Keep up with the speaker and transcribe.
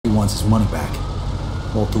wants his money back.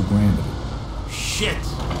 All $2,000 of it. Shit!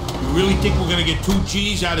 You really think we're gonna get 2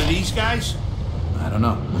 G's out of these guys? I don't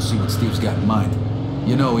know. We'll see what Steve's got in mind.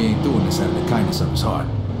 You know he ain't doing this out of the kindness of his heart.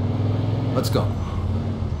 Let's go.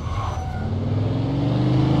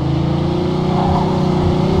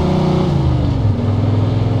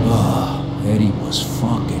 Oh, Eddie was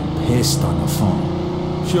fucking pissed on the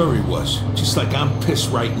phone. Sure he was. Just like I'm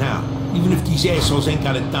pissed right now. Even if these assholes ain't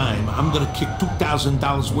got a dime, I'm gonna kick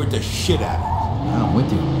 $2,000 worth of shit out of them. I'm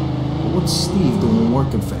with you. But what's Steve doing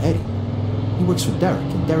working for Eddie? He works for Derek,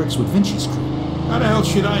 and Derek's with Vinci's crew. How the hell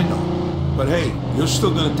should I know? But hey, you're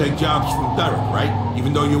still gonna take jobs from Derek, right?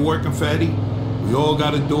 Even though you're working for Eddie? We all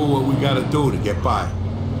gotta do what we gotta do to get by.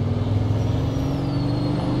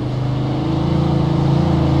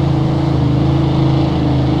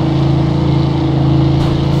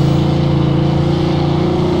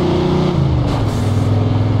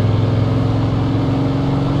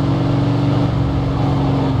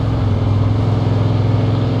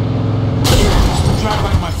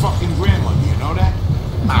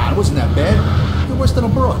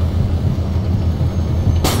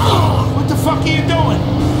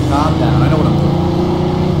 Calm down, I know what I'm doing.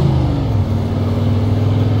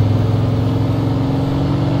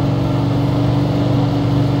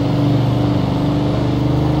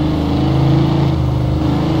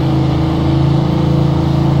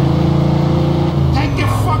 Take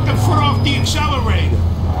your fucking foot off the accelerator!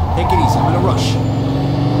 Take it easy, I'm in a rush.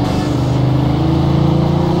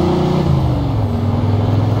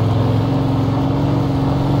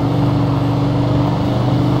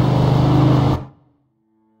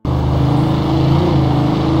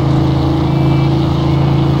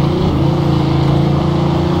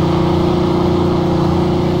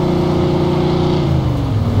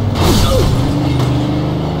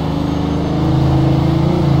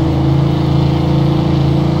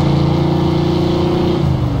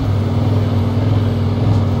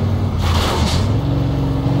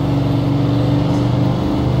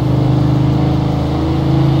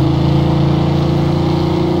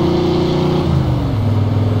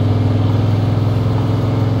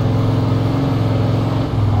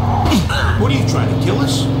 What are you trying to kill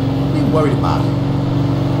us? What are you worried about?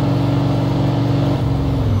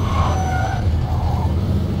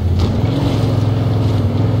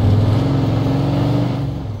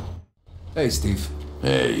 Hey, Steve.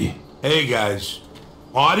 Hey. Hey, guys.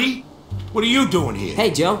 Marty? What are you doing here? Hey,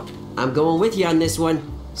 Joe. I'm going with you on this one.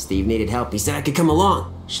 Steve needed help. He said I could come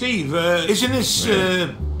along. Steve, isn't this,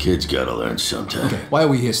 Kids gotta learn sometime. Okay, why are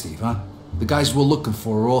we here, Steve, huh? The guys we're looking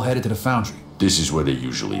for are all headed to the foundry. This is where they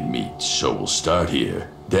usually meet, so we'll start here,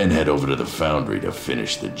 then head over to the foundry to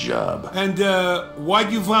finish the job. And,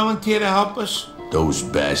 why'd you volunteer to help us? Those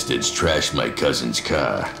bastards trashed my cousin's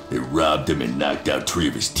car. They robbed him and knocked out 3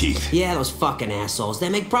 of his teeth. Yeah, those fucking assholes. They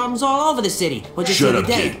make problems all over the city. What you Shut say up,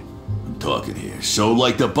 today? kid. I'm talking here. So,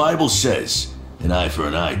 like the Bible says, an eye for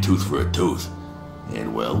an eye, tooth for a tooth.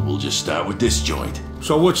 And, well, we'll just start with this joint.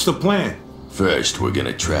 So what's the plan? First, we're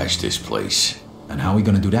gonna trash this place. And how are we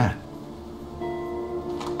gonna do that?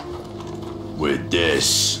 With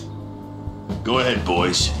this. Go ahead,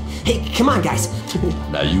 boys. Hey, come on, guys.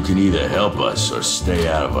 Now you can either help us or stay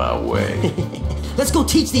out of our way. Let's go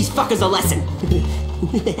teach these fuckers a lesson.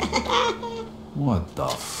 What the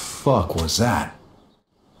fuck was that?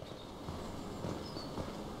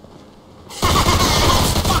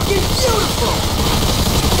 Fucking beautiful!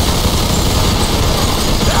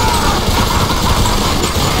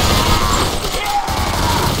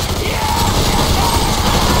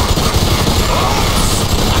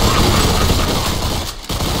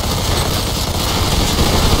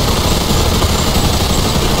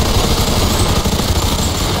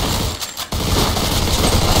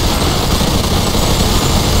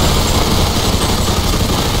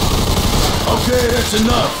 Okay, that's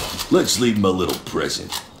enough. Let's leave him a little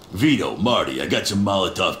present. Vito, Marty, I got some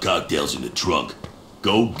Molotov cocktails in the trunk.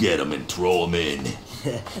 Go get them and throw them in.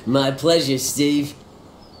 My pleasure, Steve.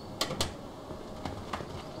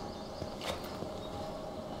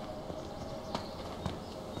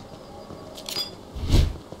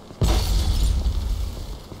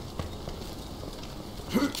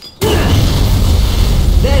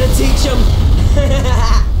 That'll teach them.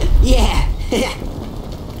 Yeah.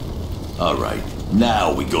 All right,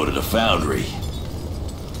 now we go to the foundry.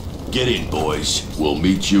 Get in, boys. We'll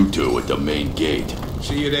meet you two at the main gate.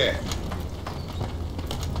 See you there.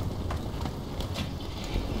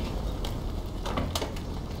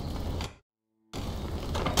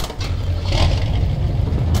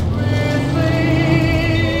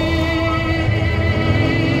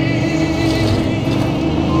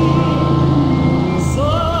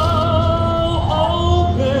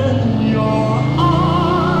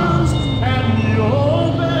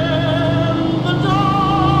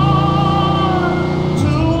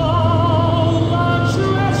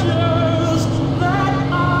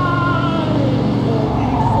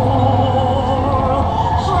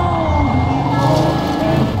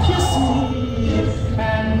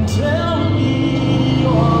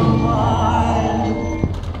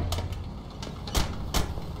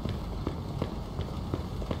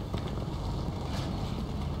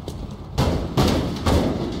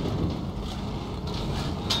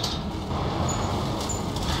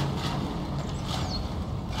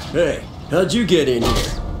 Hey, how'd you get in here?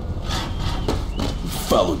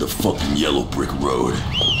 Followed the fucking yellow brick road.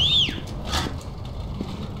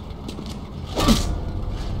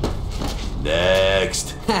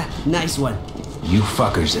 Next. Ha, nice one. You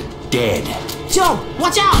fuckers are dead. Joe,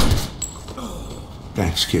 watch out!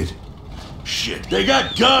 Thanks, kid. Shit, they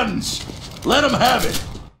got guns! Let them have it!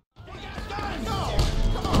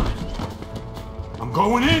 I'm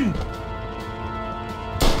going in.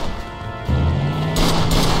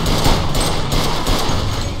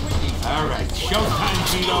 All right, showtime,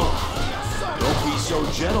 Vito. Don't be so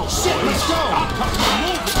gentle, Shit, let's go. I'll cut you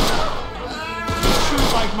moving. You shoot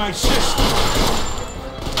like my sister.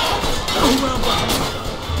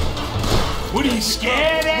 What are you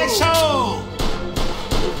scared, asshole?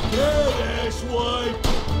 Dead asswipe!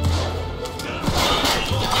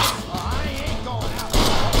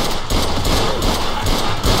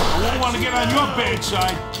 I won't want to get on your bad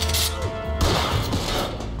side.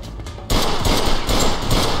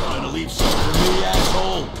 Trying to leave some for me,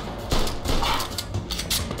 asshole!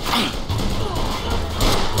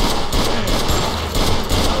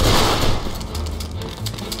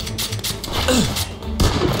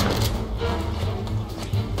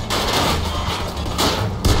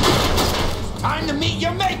 Time to meet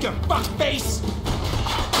your maker, fuckface!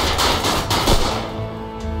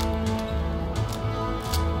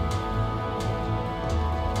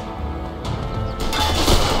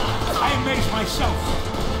 I amazed myself.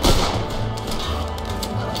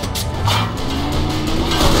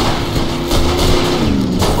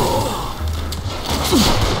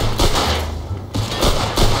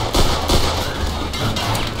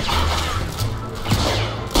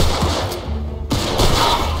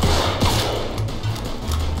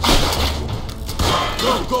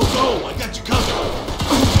 Go, go, go! I got you covered!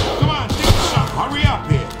 Come on, think of something. Hurry up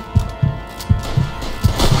here.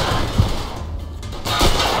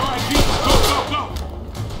 All right, Vito, go, go, go.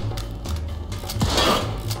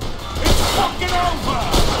 It's fucking over.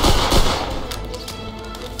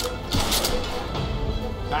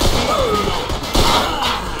 Back me up, Vito.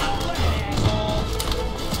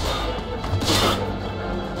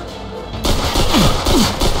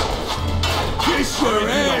 Kiss your Here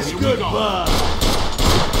ass we go. goodbye!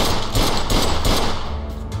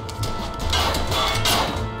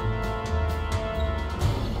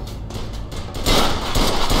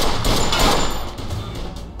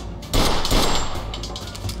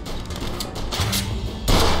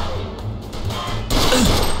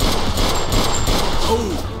 Oh,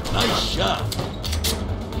 nice shot!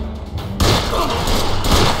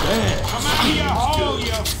 Damn! Come out of your hole,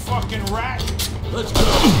 you fucking rat. Let's go!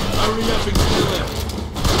 Hurry up and kill him!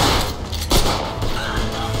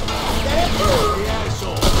 The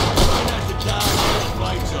asshole! Try not to die when the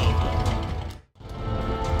fight's over!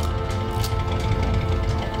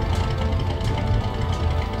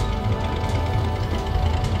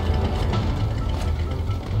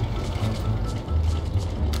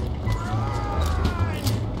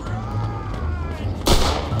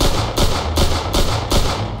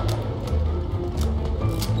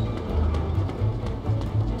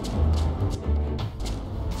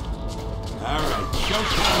 All right,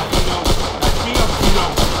 showtime, Vito. Back me up, Vito.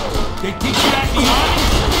 They teach you that in the army?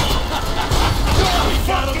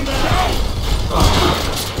 Fucking dead.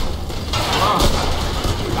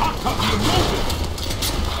 I'll cover you moving.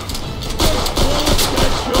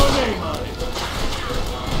 That's your name on it!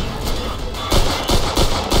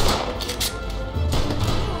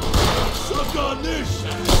 Suck on this,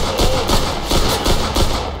 asshole!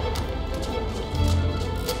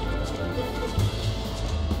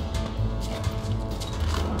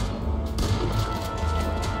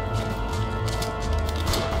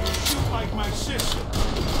 Shoot like my sister.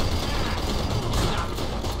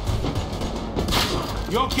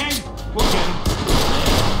 You okay? We'll get him.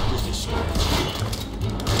 Just a scratch.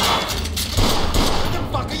 What the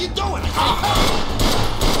fuck are you doing?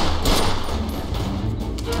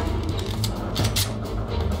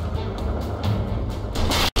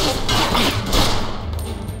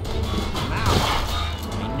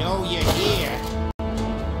 I know you're here.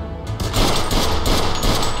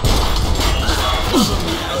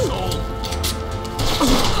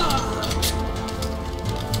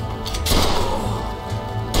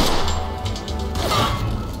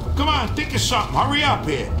 Come on, think of something. Hurry up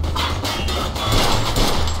here.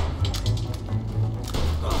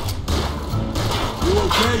 You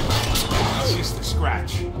okay? It's just a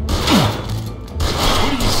scratch.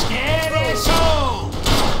 What are you scared, asshole?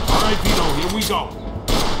 All right, Vito, here we go.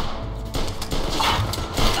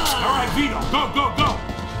 All right, Vito, go, go, go.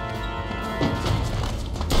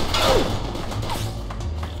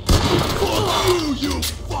 Fuck you, you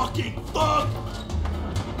fuck! fucking fuck!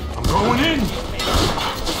 I'm going in.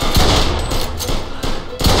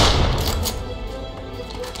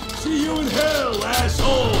 See you in hell,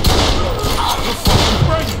 asshole! The fucking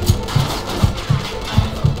break.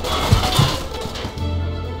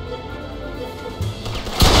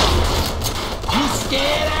 You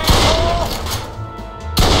scared, asshole?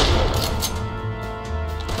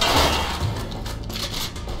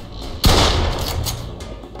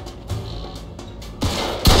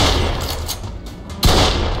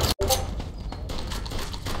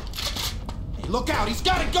 Hey, look out, he's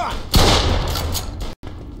got a gun!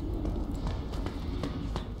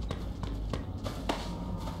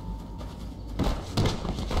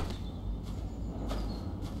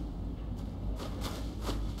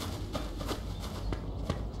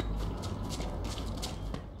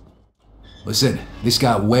 Listen, this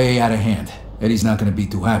got way out of hand. Eddie's not gonna be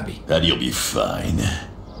too happy. Eddie'll be fine.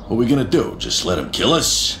 What are we gonna do? Just let him kill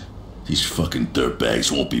us? These fucking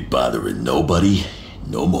dirtbags won't be bothering nobody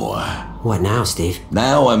no more. What now, Steve?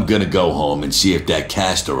 Now I'm gonna go home and see if that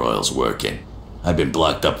castor oil's working. I've been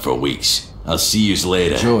blocked up for weeks. I'll see yous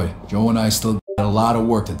later. Joe and I still got a lot of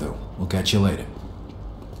work to do. We'll catch you later.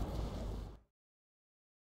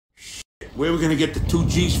 Where are we gonna get the 2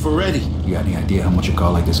 G's for Eddie? You got any idea how much a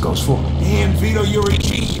car like this goes for? Damn, Vito, you're a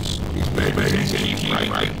genius. He's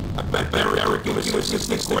right. I bet Eric give us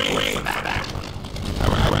this grand for that.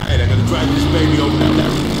 All right, I'm gonna drive this baby over there.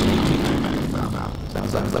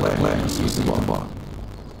 Sounds like a plan. See you tomorrow.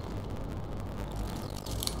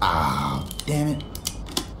 Ah, damn it.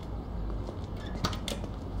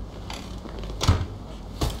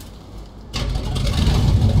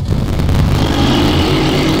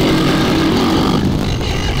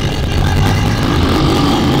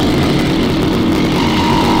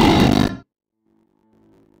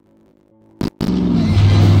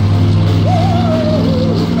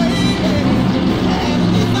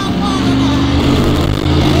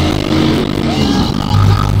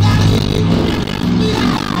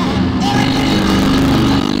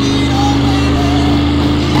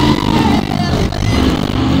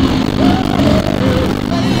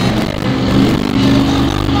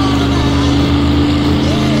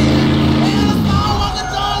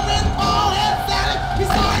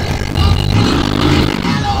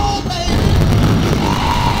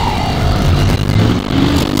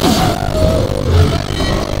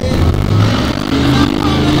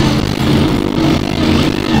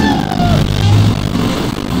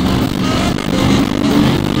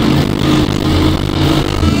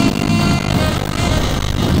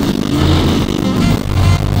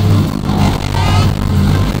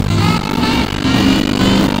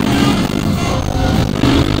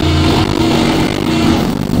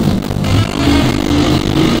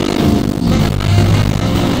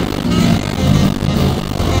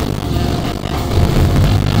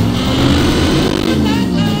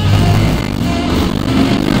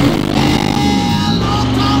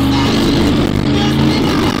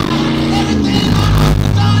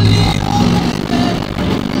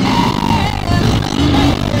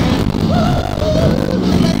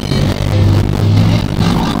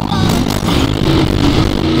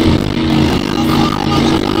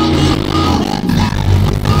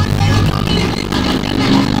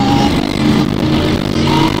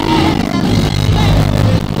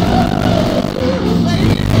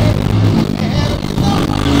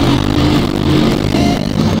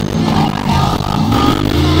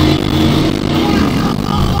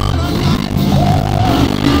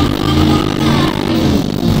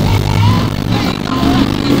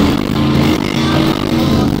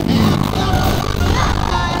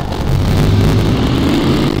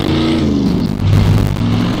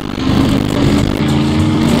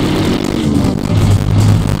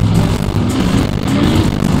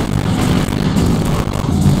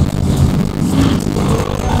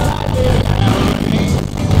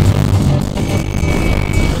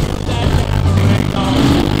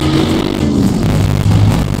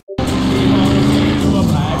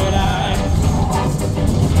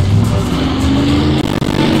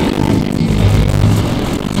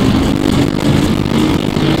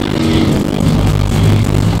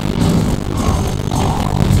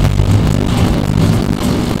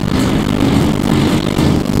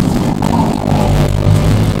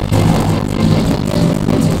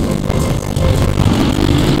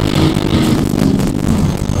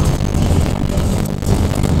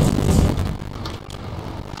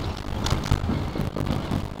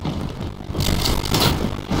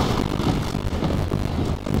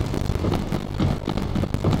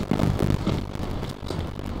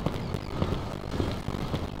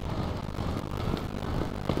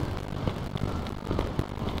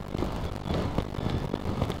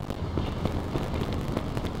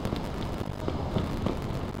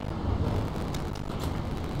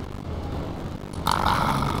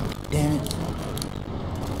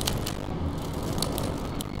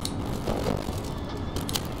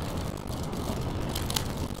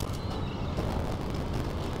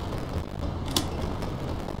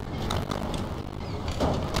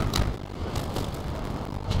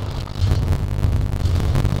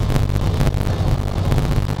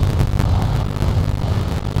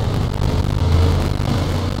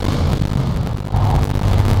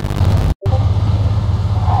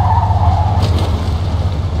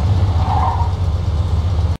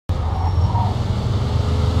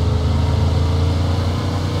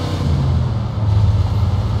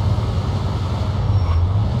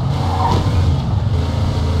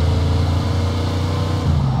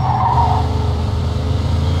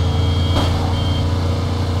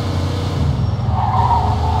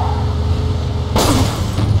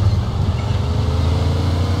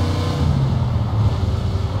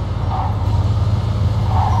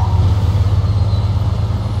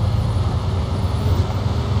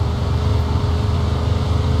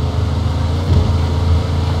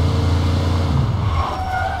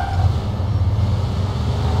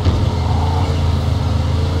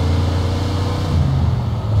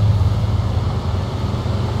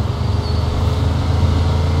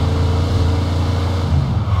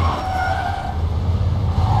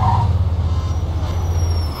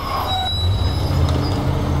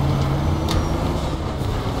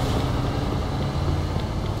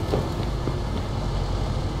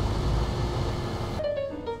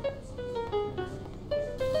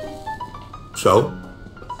 So?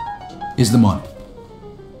 Is the money.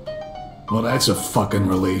 Well, that's a fucking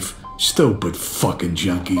relief. Stupid fucking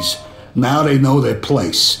junkies. Now they know their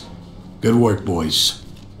place. Good work, boys.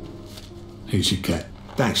 Here's your cut.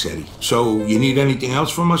 Thanks, Eddie. So, you need anything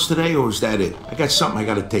else from us today, or is that it? I got something I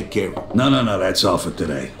gotta take care of. No, that's all for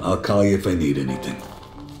today. I'll call you if I need anything.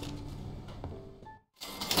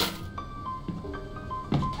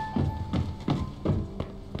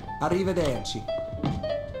 Arrivederci.